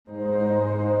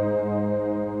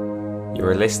You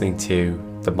are listening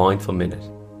to The Mindful Minute,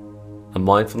 a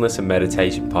mindfulness and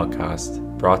meditation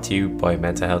podcast brought to you by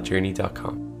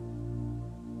mentalhealthjourney.com.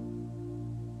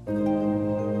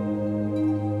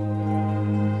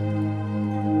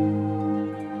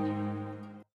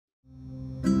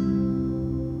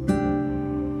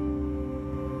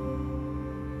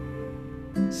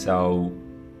 So,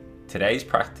 today's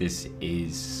practice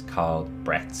is called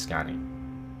breath scanning.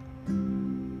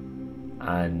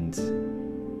 And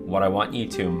what I want you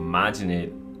to imagine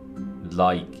it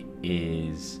like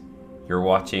is you're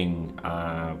watching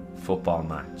a football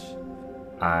match,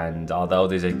 and although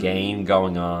there's a game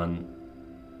going on,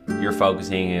 you're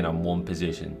focusing in on one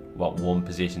position, what one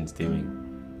position's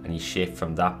doing, and you shift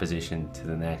from that position to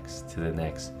the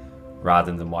next,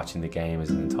 rather than watching the game as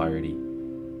an entirety.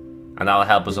 And that'll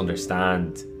help us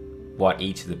understand what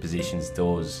each of the positions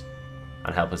does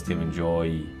and help us to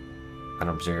enjoy and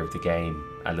observe the game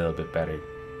a little bit better.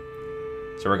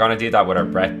 So we're going to do that with our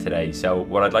breath today. So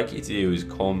what I'd like you to do is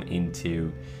come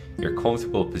into your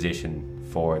comfortable position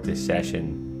for this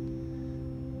session,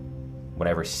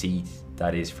 whatever seat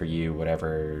that is for you,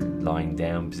 whatever lying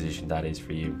down position that is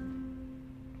for you.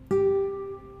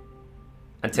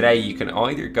 And today you can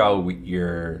either go with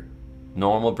your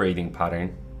normal breathing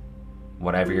pattern,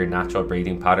 whatever your natural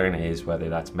breathing pattern is, whether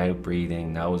that's mouth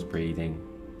breathing, nose breathing,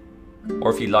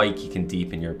 or if you like, you can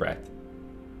deepen your breath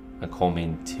and come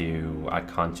into a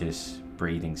conscious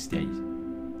breathing state.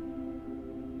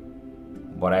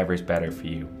 Whatever is better for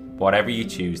you. Whatever you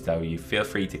choose though, you feel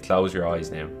free to close your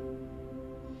eyes now.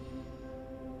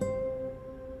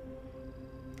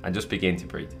 And just begin to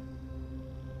breathe.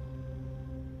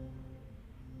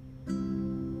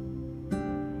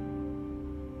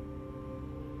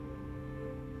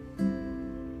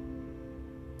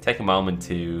 Take a moment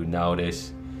to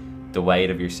notice the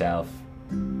weight of yourself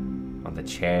on the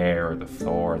chair or the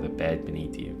floor or the bed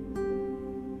beneath you.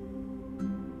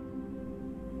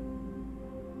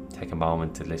 Take a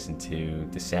moment to listen to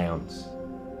the sounds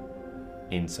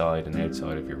inside and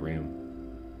outside of your room.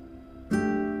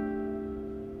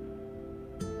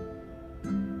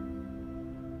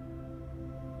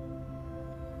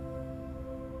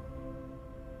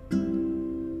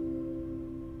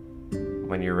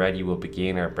 When you're ready, we'll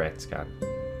begin our breath scan.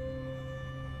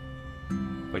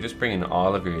 We're just bringing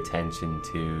all of your attention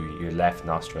to your left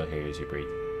nostril here as you breathe.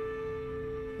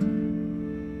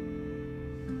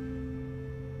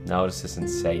 Notice the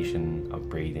sensation of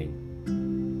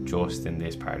breathing just in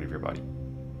this part of your body.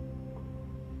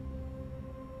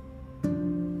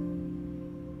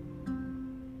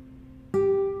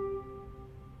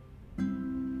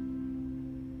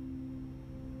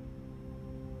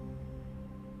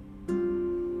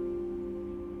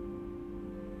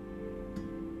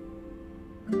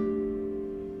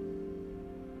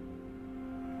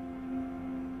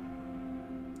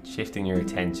 Shifting your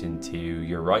attention to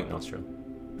your right nostril.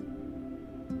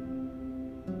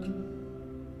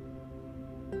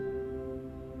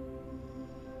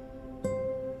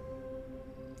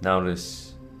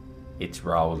 Notice its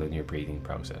role in your breathing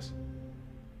process.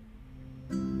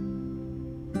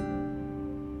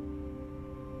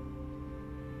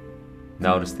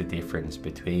 Notice the difference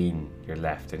between your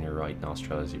left and your right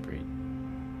nostril as you breathe.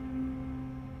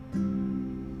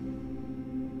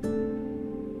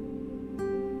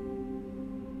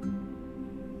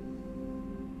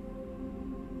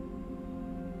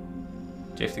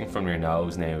 Shifting from your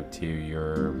nose now to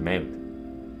your mouth.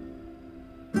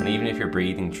 And even if you're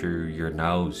breathing through your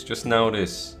nose, just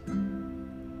notice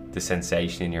the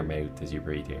sensation in your mouth as you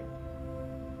breathe here.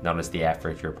 Notice the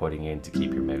effort you're putting in to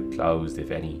keep your mouth closed,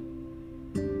 if any.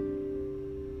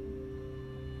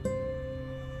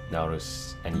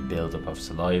 Notice any buildup of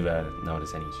saliva,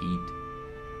 notice any heat.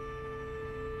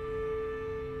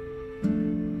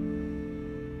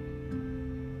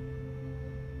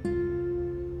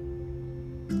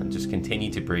 Just continue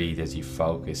to breathe as you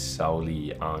focus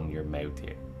solely on your mouth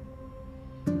here.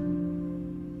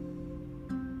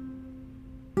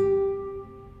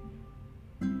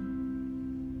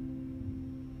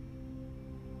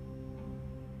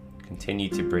 Continue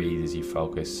to breathe as you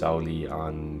focus solely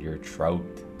on your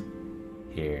throat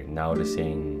here,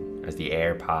 noticing as the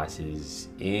air passes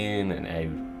in and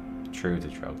out through the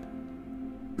throat,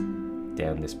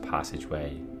 down this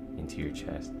passageway into your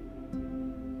chest.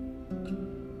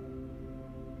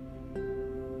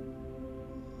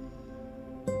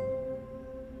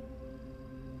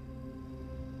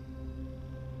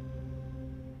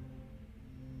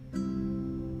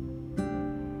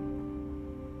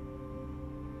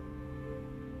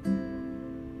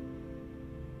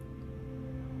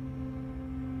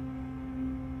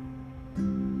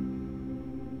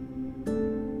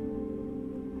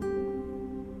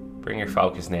 Bring your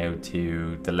focus now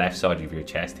to the left side of your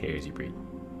chest here as you breathe.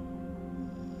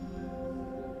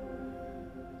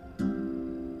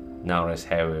 Notice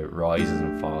how it rises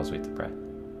and falls with the breath.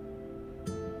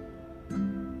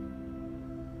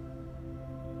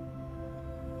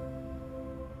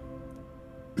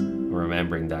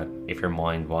 Remembering that if your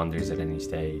mind wanders at any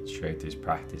stage throughout this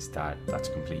practice, that's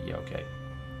completely okay.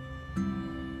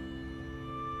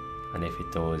 And if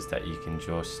it does, that you can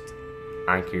just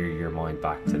anchor your mind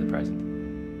back to the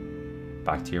present,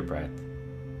 back to your breath,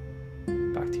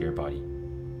 back to your body,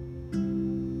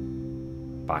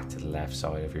 back to the left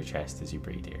side of your chest as you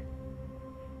breathe here.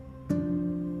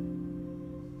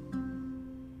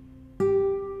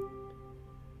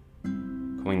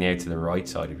 Coming now to the right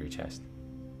side of your chest.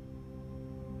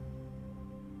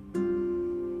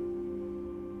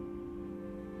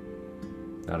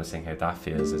 Noticing how that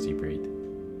feels as you breathe.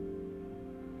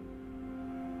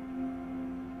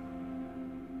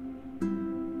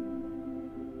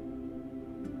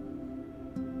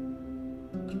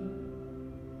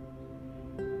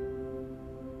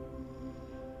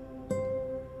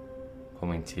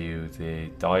 Coming to the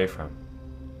diaphragm.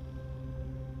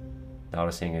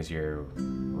 Noticing as your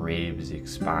ribs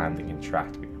expand and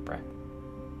contract with your breath.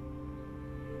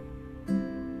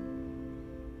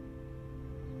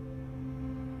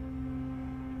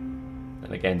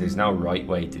 And again, there's no right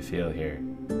way to feel here.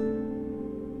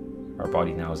 Our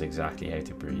body knows exactly how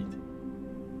to breathe.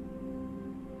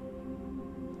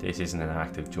 This isn't an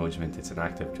act of judgment, it's an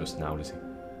act of just noticing.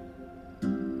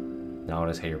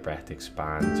 Notice how your breath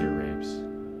expands your ribs,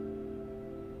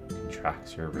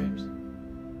 contracts your ribs.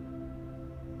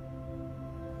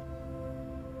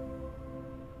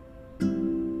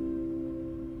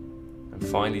 And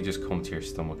finally just come to your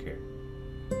stomach here.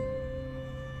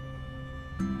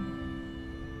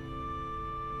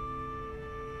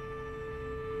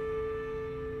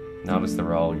 Notice the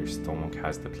role your stomach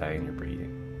has to play in your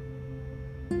breathing.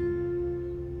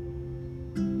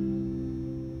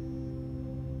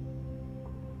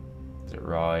 As it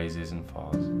rises and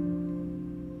falls.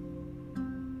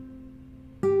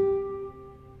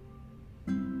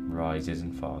 Rises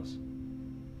and falls.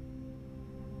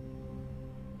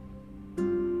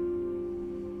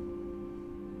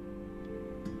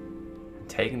 And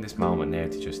taking this moment now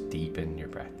to just deepen your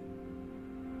breath.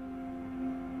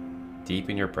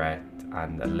 Deepen your breath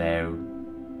and allow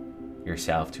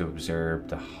yourself to observe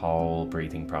the whole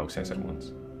breathing process at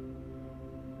once.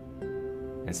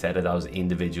 Instead of those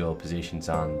individual positions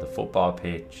on the football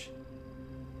pitch,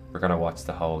 we're going to watch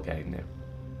the whole game now.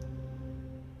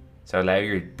 So allow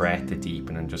your breath to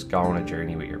deepen and just go on a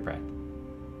journey with your breath.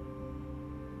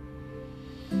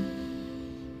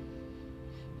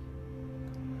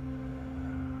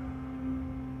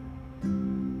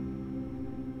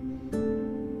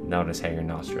 Notice how your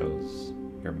nostrils,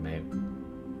 your mouth,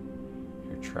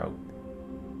 your throat,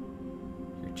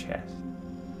 your chest,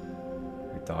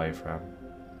 your diaphragm,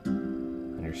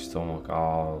 and your stomach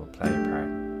all play a part.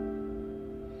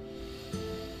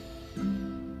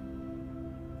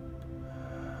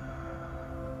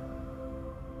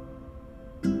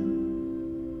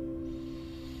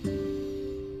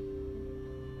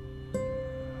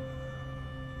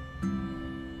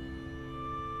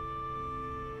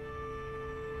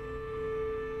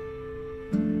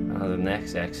 On the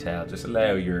next exhale, just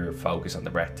allow your focus on the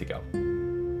breath to go.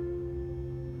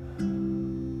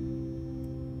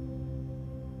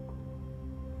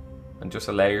 And just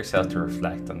allow yourself to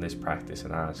reflect on this practice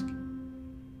and ask,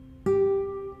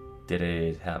 did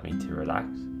it help me to relax?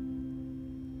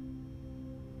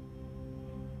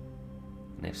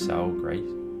 And if so, great.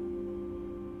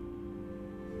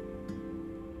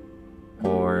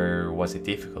 Or was it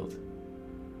difficult?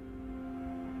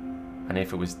 And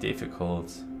if it was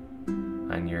difficult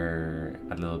and you're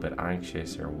a little bit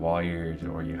anxious or wired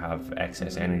or you have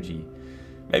excess energy,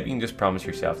 maybe you can just promise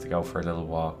yourself to go for a little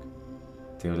walk,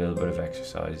 do a little bit of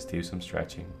exercise, do some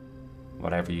stretching,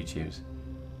 whatever you choose,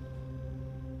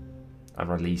 and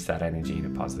release that energy in a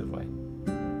positive way.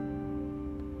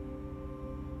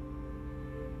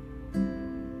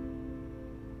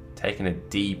 Taking a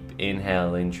deep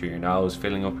inhale in through your nose,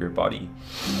 filling up your body.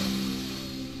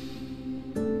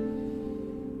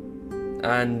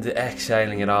 And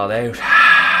exhaling it all out.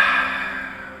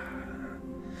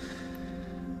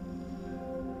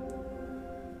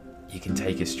 You can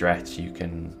take a stretch, you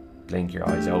can blink your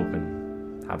eyes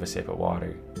open, have a sip of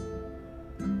water.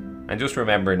 And just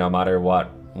remember, no matter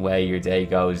what way your day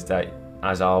goes, that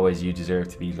as always you deserve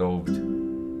to be loved,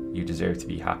 you deserve to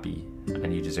be happy,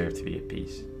 and you deserve to be at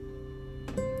peace.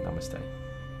 Namaste.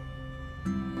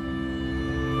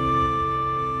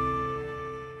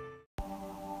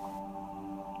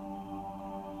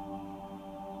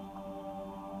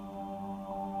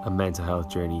 and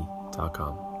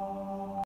mentalhealthjourney.com.